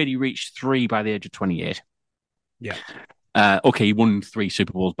 Apparently, Brady reached 3 by the age of 28. Yeah. Okay, he won 3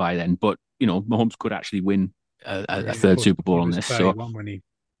 Super Bowls by then, but Mahomes could actually win a third Super Bowl on this.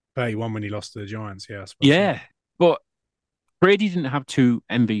 31 when he lost to the Giants. Yeah. Yeah, but Brady didn't have 2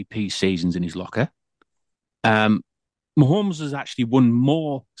 MVP seasons in his locker. Mahomes has actually won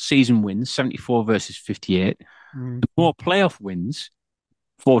more season wins, 74 versus 58, more playoff wins,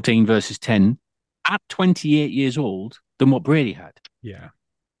 14 versus 10. At 28 years old than what Brady had. Yeah.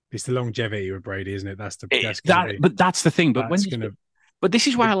 It's the longevity with Brady, isn't it? But that's the thing. But this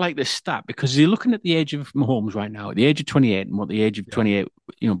is why I like this stat, because you're looking at the age of Mahomes right now, at the age of 28, and what the age of 28,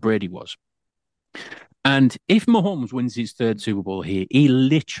 Brady was. And if Mahomes wins his 3rd Super Bowl here, he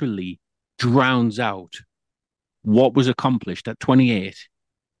literally drowns out what was accomplished at 28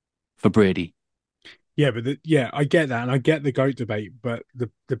 for Brady. Yeah, but I get that, and I get the GOAT debate, but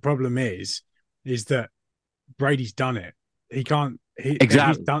the problem is that Brady's done it. He can't.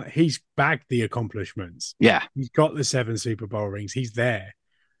 He's bagged the accomplishments. Yeah, he's got the 7 Super Bowl rings. He's there.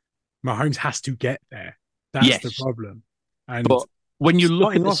 Mahomes has to get there. That's the problem. And when you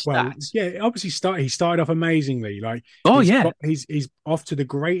look at the off stats, obviously he started off amazingly. Like, he's off to the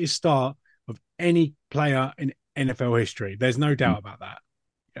greatest start of any player in NFL history. There's no doubt about that.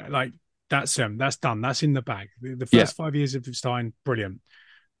 Yeah, like that's done. That's in the bag. The first 5 years of starting, brilliant.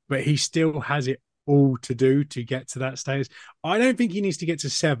 But he still has it all to do to get to that stage. I don't think he needs to get to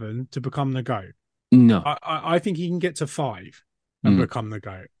 7 to become the GOAT. No, I think he can get to 5 and become the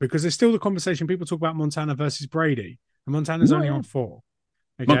GOAT, because there's still the conversation. People talk about Montana versus Brady, and Montana's only on 4.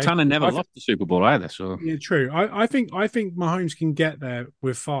 Okay? Montana never lost the Super Bowl either. So yeah, true. I think Mahomes can get there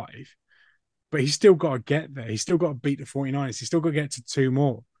with 5, but he's still got to get there. He's still got to beat the 49ers. He's still got to get to 2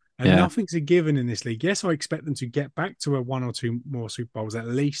 more. And nothing's a given in this league. Yes, I expect them to get back to a 1 or 2 more Super Bowls, at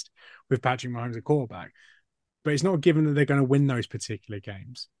least with Patrick Mahomes at quarterback. But it's not a given that they're going to win those particular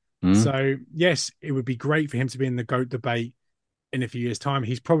games. So, yes, it would be great for him to be in the GOAT debate in a few years' time.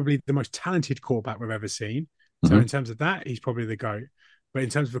 He's probably the most talented quarterback we've ever seen. So in terms of that, he's probably the GOAT. But in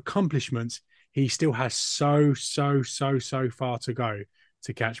terms of accomplishments, he still has so far to go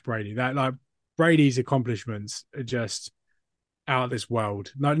to catch Brady. Brady's accomplishments are just out of this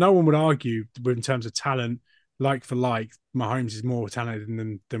world. No one would argue in terms of talent, like for like, Mahomes is more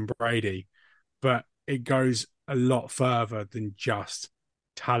talented than Brady, but it goes a lot further than just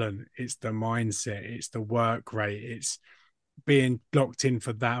talent. It's the mindset, it's the work rate, it's being locked in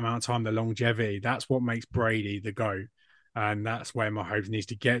for that amount of time, the longevity. That's what makes Brady the GOAT, and that's where Mahomes needs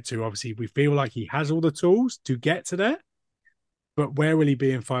to get to. Obviously, we feel like he has all the tools to get to there, but where will he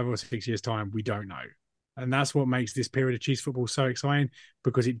be in 5 or 6 years' time? We don't know. And that's what makes this period of Chiefs football so exciting,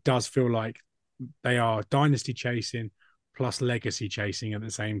 because it does feel like they are dynasty chasing plus legacy chasing at the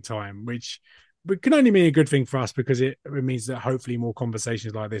same time, which can only mean a good thing for us, because it means that hopefully more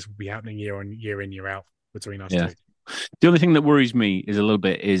conversations like this will be happening year in, year out between us two. The only thing that worries me is a little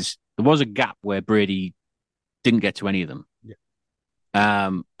bit is there was a gap where Brady didn't get to any of them.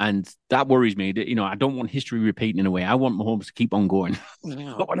 And that worries me. That, I don't want history repeating in a way. I want Mahomes to keep on going.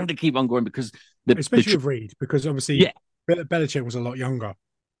 I want him to keep on going, because especially with Reed, because obviously Belichick was a lot younger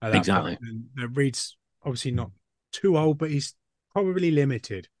at that point. And Reed's obviously not too old, but he's probably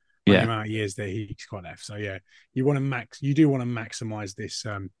limited by the amount of years that he's got left. So you do want to maximize this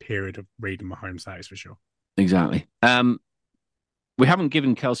period of Reed and Mahomes. That is for sure. Exactly. We haven't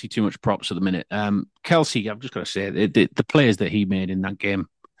given Kelsey too much props at the minute. Kelsey, I've just got to say, the players that he made in that game,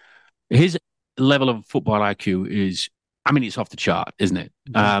 his level of football IQ is, it's off the chart, isn't it?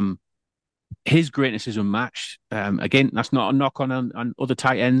 Mm-hmm. His greatness is unmatched. Again, that's not a knock on other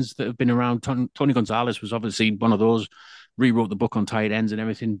tight ends that have been around. Tony Gonzalez was obviously one of those, rewrote the book on tight ends and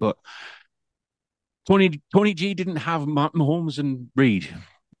everything, but Tony G didn't have Mahomes and Reed.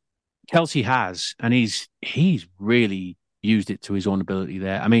 Kelsey has, and he's really used it to his own ability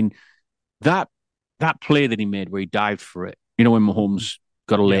there. That play that he made where he dived for it, when Mahomes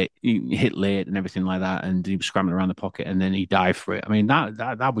got he hit late and everything like that, and he was scrambling around the pocket and then he dived for it.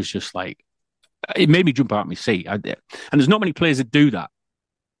 That was just like, it made me jump out of my seat. And there's not many players that do that,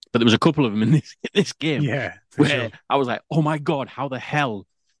 but there was a couple of them in this game. Yeah, where sure. I was like, oh my God, how the hell?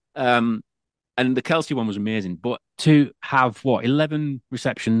 And the Kelsey one was amazing, but to have 11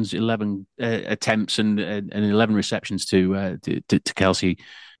 receptions, 11 attempts, and 11 receptions to Kelsey,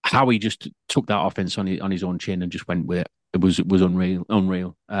 how he just took that offense on his own chin and just went with it. It was unreal.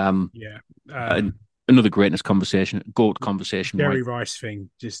 Another greatness conversation, GOAT conversation. Jerry Rice thing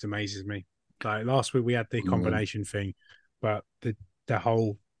just amazes me. Like last week we had the combination thing, but the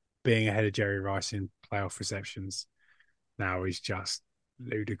whole being ahead of Jerry Rice in playoff receptions now is just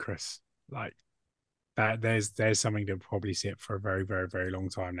ludicrous. Like that, there's something to probably sit for a very, very, very long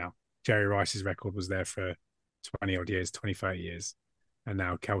time now. Jerry Rice's record was there for 20 odd years, 20, 30 years. And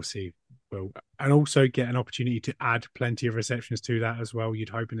now Kelsey will, and also get an opportunity to add plenty of receptions to that as well. You'd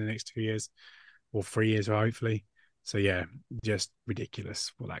hope in the next 2 years or 3 years, hopefully. So yeah, just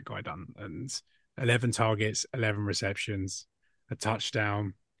ridiculous what that guy done. And 11 targets, 11 receptions, a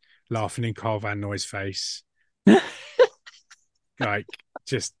touchdown, laughing in Carl Van Noy's face. Like,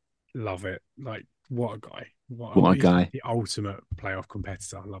 just love it. Like, what a guy. What a guy. The ultimate playoff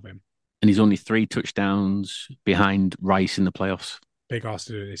competitor. I love him. And he's only 3 touchdowns behind Rice in the playoffs. Big asked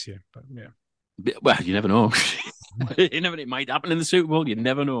to do it this year, but yeah. Well, you never know. It might happen in the Super Bowl. You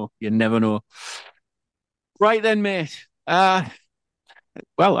never know. Right then, mate. Well,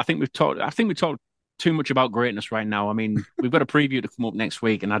 I think we've talked too much about greatness right now. We've got a preview to come up next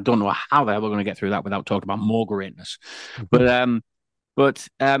week, and I don't know how the hell we're going to get through that without talking about more greatness. But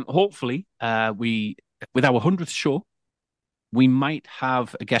hopefully, with our 100th show, we might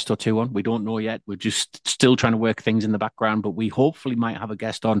have a guest or two on. We don't know yet. We're just still trying to work things in the background, but we hopefully might have a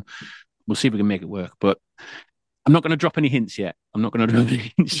guest on. We'll see if we can make it work. But I'm not going to drop any hints yet.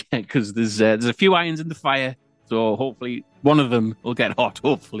 Because there's a few irons in the fire. So hopefully one of them will get hot,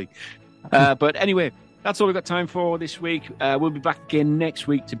 hopefully. But anyway, that's all we've got time for this week. We'll be back again next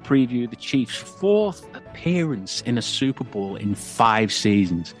week to preview the Chiefs' 4th appearance in a Super Bowl in 5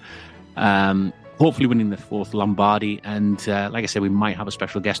 seasons. Hopefully winning the 4th Lombardi. And like I said, we might have a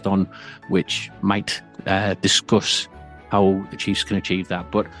special guest on which might discuss how the Chiefs can achieve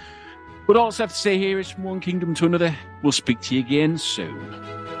that. But all I have to say here is from one kingdom to another. We'll speak to you again soon.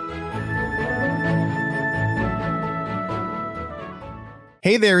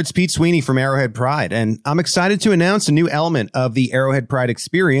 Hey there, it's Pete Sweeney from Arrowhead Pride, and I'm excited to announce a new element of the Arrowhead Pride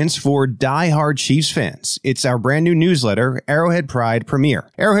experience for die-hard Chiefs fans. It's our brand new newsletter, Arrowhead Pride Premier.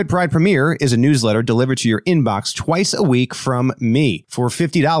 Arrowhead Pride Premier is a newsletter delivered to your inbox twice a week from me. For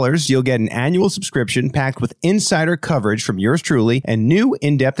 $50, you'll get an annual subscription packed with insider coverage from yours truly and new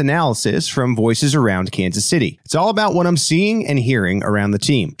in-depth analysis from voices around Kansas City. It's all about what I'm seeing and hearing around the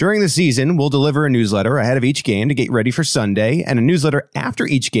team. During the season, we'll deliver a newsletter ahead of each game to get ready for Sunday, and a newsletter after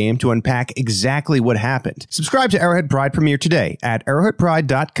each game to unpack exactly what happened. Subscribe to Arrowhead Pride Premier today at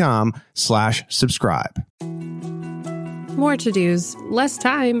arrowheadpride.com/subscribe. More to-dos, less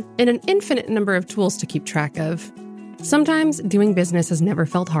time, and an infinite number of tools to keep track of. Sometimes doing business has never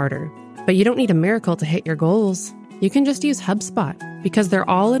felt harder, but you don't need a miracle to hit your goals. You can just use HubSpot, because their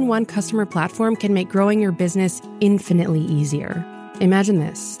all-in-one customer platform can make growing your business infinitely easier. Imagine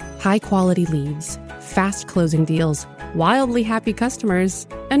this: high-quality leads, fast closing deals, wildly happy customers,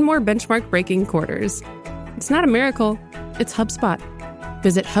 and more benchmark-breaking quarters. It's not a miracle, it's HubSpot.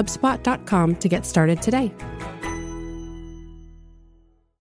 Visit HubSpot.com to get started today.